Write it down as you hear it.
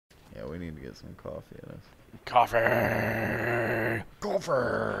Yeah, we need to get some coffee in us. Coffee!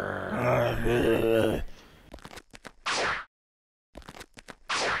 Coffee!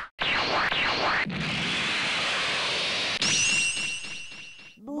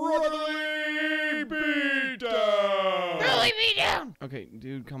 Brotherly Beatdown! Brotherly Beatdown! Okay,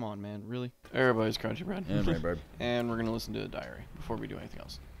 dude, come on, man. Really? Everybody's crunchy bread. And my bread. And we're gonna listen to a diary before we do anything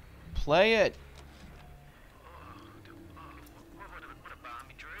else. Play it! What a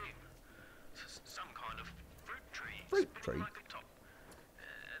balmy dream. Some kind of fruit tree. Fruit spinning tree? like a top.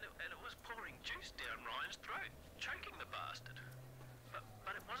 And it was pouring juice down Ryan's throat, choking the bastard.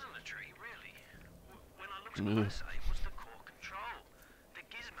 But it wasn't a tree, really. When I looked closer, it was the core control. The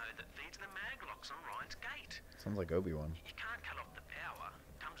gizmo that feeds the maglocks on Ryan's gate. Sounds like Obi-Wan. You can't cut off the power.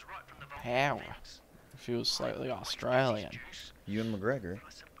 Comes right from the Power. Feels slightly Australian. Ewan McGregor.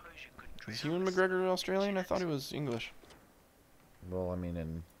 Is Ewan McGregor Australian? I thought he was English. Well, I mean,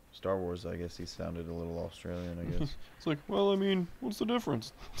 in Star Wars, I guess he sounded a little Australian, I guess. It's like, well, I mean, what's the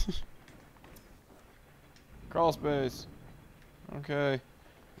difference? Crawl space. Okay.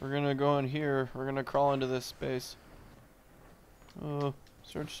 We're gonna go in here. We're gonna crawl into this space.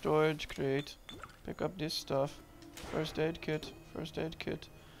 Search storage, create. Pick up this stuff. First aid kit. First aid kit.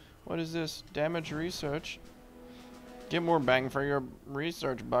 What is this? Damage research. Get more bang for your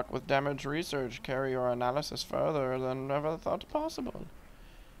research buck with damage research. Carry your analysis further than ever thought possible.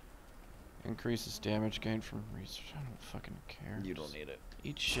 Increases damage gained from research. I don't fucking care. You don't need it.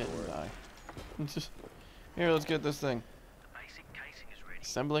 Eat shit and die. Here, let's get this thing. The basic casing is ready.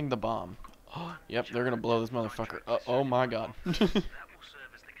 Assembling the bomb. Yep, they're gonna blow this motherfucker. Oh my god. That will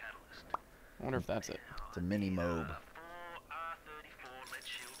serve as the catalyst. I wonder if that's it. It's a mini mob. 4 R34 lead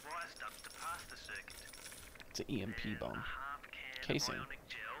shield wire stubs to pass the circuit. It's an EMP bomb. Half can Casing. of ionic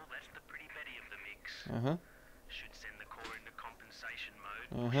gel, that's the pretty Betty of the mix. Should send the core into compensation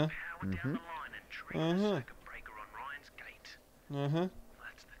mode. Push power down the line and trigger the circuit breaker on Ryan's gate.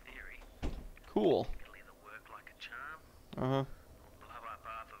 That's the theory. Cool. It'll either work like a charm or blow up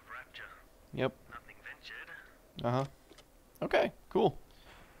half of Rapture. Yep. Nothing ventured. Okay, cool.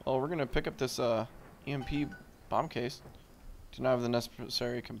 Well, we're gonna pick up this EMP bomb case. Do not have the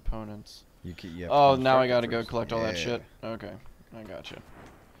necessary components. You have Oh, to now I construct it gotta go first. collect all that Yeah. shit. Okay, I gotcha.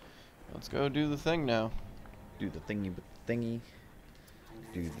 Let's go do the thing now. Do the thingy but thingy.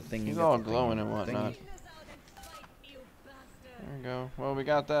 Do the thingy. He's but all the glowing thingy and but whatnot. thingy. There we go. Well, we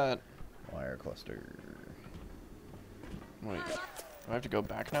got that. Wire cluster. Wait, do I have to go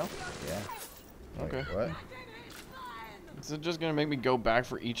back now? Yeah. Wait, Okay. what? Is it just gonna make me go back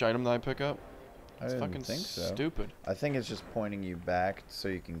for each item that I pick up? I It's didn't fucking think so. stupid. I think it's just pointing you back so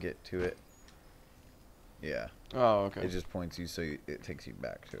you can get to it. Yeah. Oh, okay. It just points you so it takes you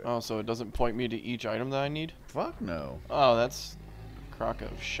back to it. Oh, so it doesn't point me to each item that I need? Fuck no. Oh, that's a crock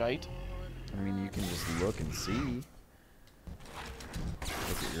of shite. I mean, you can just look and see.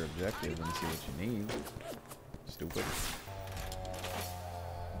 Look at your objective and see what you need. Stupid.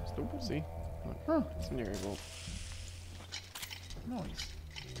 Stupid. See? Huh. It's near evil. Nice.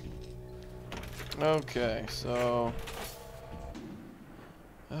 Okay, so...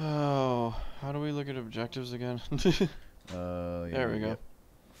 Oh, how do we look at objectives again? Yeah, There we go. yep.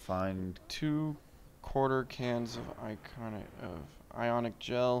 Find 2 quarter cans of ionic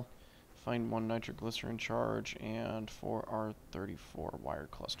gel, find 1 nitroglycerin charge, and 4 R34 wire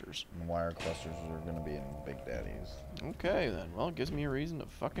clusters. wire clusters are going to be in Big Daddy's. Okay then, well it gives me a reason to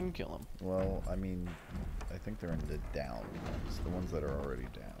fucking kill him. Well, I mean, I think they're in the down ones, the ones that are already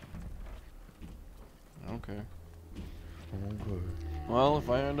down. Okay. Okay. Well, if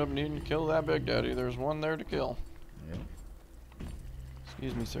I end up needing to kill that Big Daddy, there's one there to kill. Yep.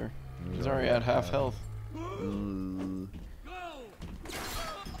 Excuse me, sir. He's He's already at half health.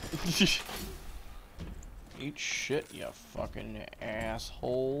 Eat shit, you fucking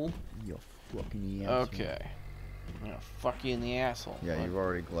asshole. You fucking asshole. Okay. I'm gonna fuck you in the asshole. Yeah, Look. you've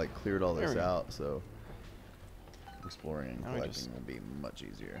already like cleared all There this we go. out, so exploring and Now we collecting just- will be much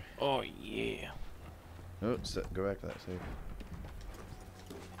easier. Oh yeah. Oh, go back to that safe.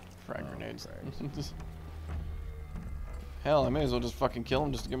 Frag Oh, grenades. frags. Hell, I may as well just fucking kill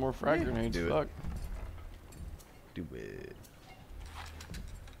him just to get more frag Yeah, grenades. do it. Fuck. Do it.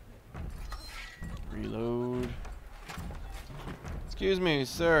 Reload. Excuse me,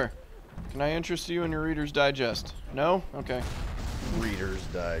 sir. Can I interest you in your Reader's Digest? No? Okay. Reader's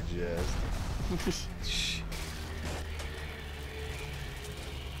Digest.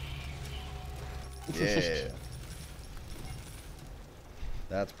 Yeah.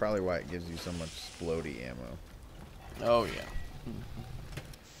 That's probably why it gives you so much splody ammo. Oh, yeah.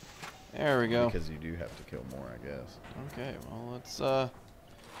 There we go. Because you do have to kill more, I guess. Okay, well, let's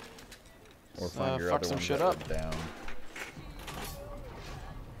Or find your fuck other some ones shit that up. are down.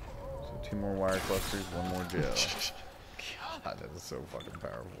 So 2 more wire clusters, 1 more gel. God, that is so fucking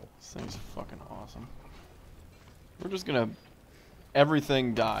powerful. This thing's fucking awesome. We're just gonna...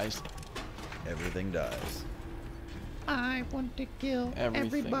 Everything dies. Everything dies. I want to kill Everything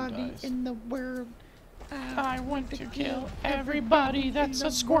everybody dies. in the world. I want to kill everybody that's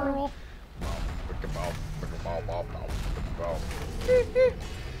a squirrel.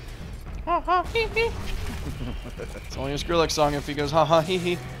 Ha ha hee hee. It's only a Skrillex song if he goes ha ha hee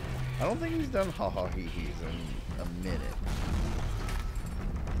hee. I don't think he's done ha-ha hee-hees in a minute.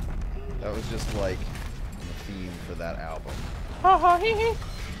 That was just like the theme for that album. Ha ha hee hee.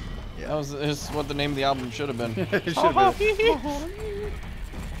 Yeah. That was is what the name of the album should have been. It should Ha ha have hee hee.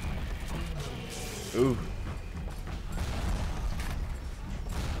 Ooh.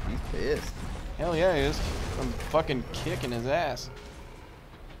 He's pissed. Hell yeah, he is. I'm fucking kicking his ass.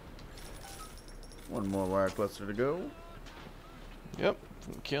 1 more wire cluster to go. Yep.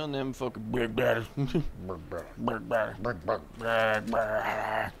 I'm killing them fucking big daddy. There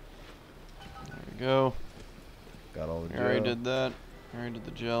we go. Got all the We gel. already did that. We already did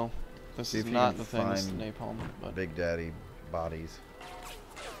the gel. This See is if you not can the thing, this is find napalm. But Big Daddy bodies.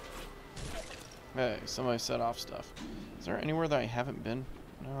 hey, somebody set off stuff. Is there anywhere that I haven't been?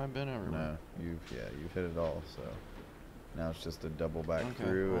 No, I've been everywhere. No, you've hit it all. So now it's just a double back Okay,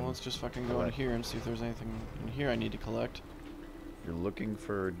 through. well And let's just fucking go in collect. here and see if there's anything in here I need to collect. You're looking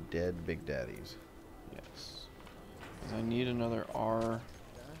for dead Big Daddies. Yes. 'Cause I need another R.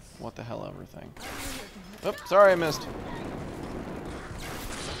 What the hell, everything. Oh, sorry I missed.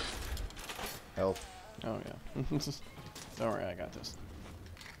 Health. Oh yeah. Don't worry, I got this.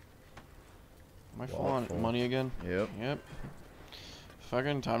 Am I full Wallet on full. money again? Yep. Yep.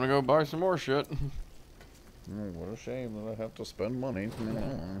 Fucking time to go buy some more shit. What a shame that I have to spend money.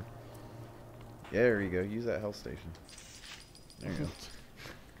 Yeah, there you go. Use that health station. There you go.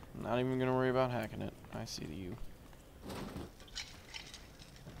 Not even gonna worry about hacking it. I see you.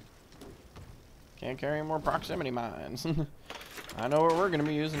 Can't carry any more proximity mines. I know what we're gonna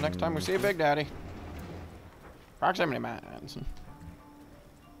be using next time we see a Big Daddy. Proximity mines.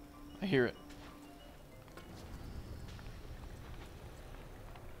 I hear it.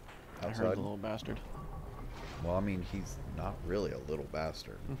 I heard Outside. the little bastard. Well, I mean, he's not really a little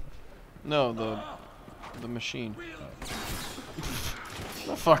bastard. No, the machine.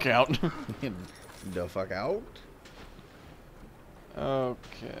 The fuck out. The fuck out?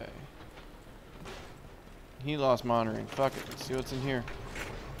 Okay. He lost monitoring. Fuck it. Let's see what's in here.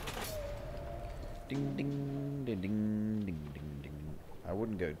 Ding ding ding ding ding ding ding. I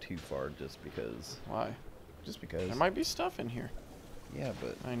wouldn't go too far just because. Why? Just because. There might be stuff in here Yeah,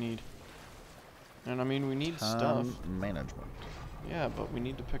 but I need. And I mean, we need stuff. time management. Yeah, but we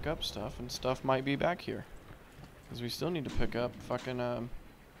need to pick up stuff, and stuff might be back here. Because we still need to pick up fucking,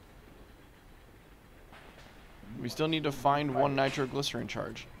 we still need to find 1 nitroglycerin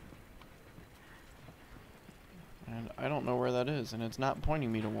charge. And I don't know where that is, and it's not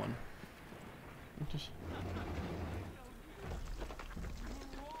pointing me to one.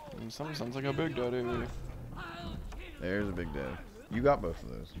 And something sounds like a Big Daddy. There's a Big Daddy. You got both of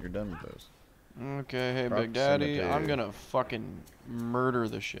those. You're done with those. Okay, hey Big Daddy, Proximity. I'm gonna fucking murder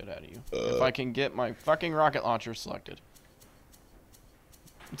the shit out of you. If I can get my fucking rocket launcher selected.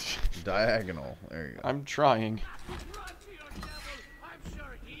 Diagonal. There you go. I'm trying.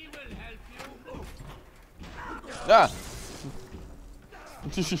 Ah!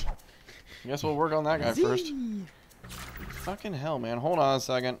 Guess we'll work on that guy first. Fucking hell, man. Hold on a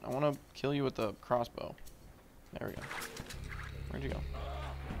second. I want to kill you with the crossbow. There we go. Where'd you go?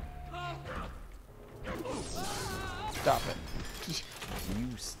 Stop it. You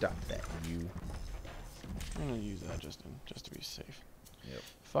stop that. You. I'm gonna use that just to be safe. Yep.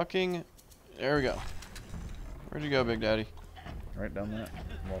 Fucking. There we go. Where'd you go, Big Daddy? Right down that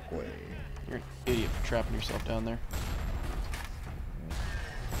walkway. You're an idiot for trapping yourself down there.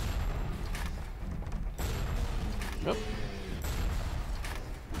 Yep.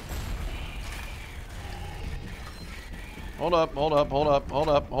 Hold up, hold up, hold up, hold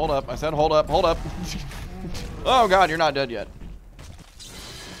up, hold up. I said hold up, hold up. Oh god, you're not dead yet.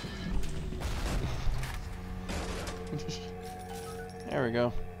 There we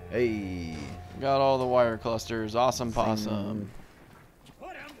go. Hey. Got all the wire clusters. Awesome possum.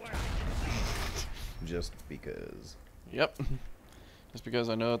 Just because. Yep. Just because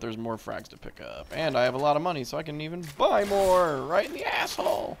I know that there's more frags to pick up. And I have a lot of money, so I can even buy more. Right in the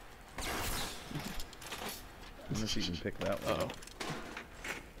asshole. Unless you can pick that one Uh-oh. up.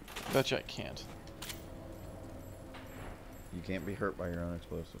 Bet you I can't. You can't be hurt by your own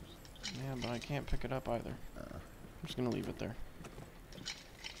explosives. Yeah, but I can't pick it up either. I'm just gonna leave it there.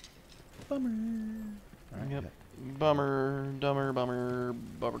 Bummer. Alright, Yep. Bummer, dumber, bummer,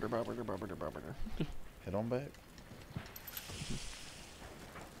 bubber, bubber, bubber, bubber. head on back.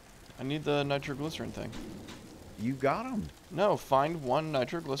 I need the nitroglycerin thing. You got him. No, find one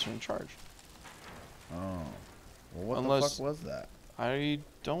nitroglycerin charge. Oh. Well, what the fuck was that? I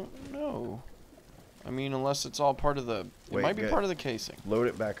don't know. I mean, unless it's all part of the... It might be part of the casing. Load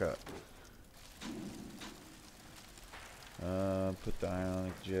it back up. Put the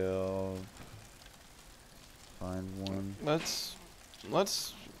ionic gel. Find one. Let's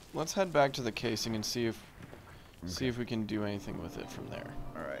head back to the casing and see if we can do anything with it from there.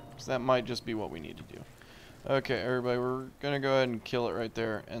 All right. Because that might just be what we need to do. Okay, everybody, we're gonna go ahead and kill it right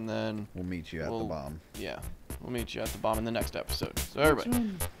there, and then we'll meet you at the bomb. Yeah, we'll meet you at the bomb in the next episode. So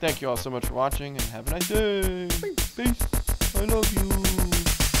everybody, thank you all so much for watching, and have a nice day. Peace. I love you.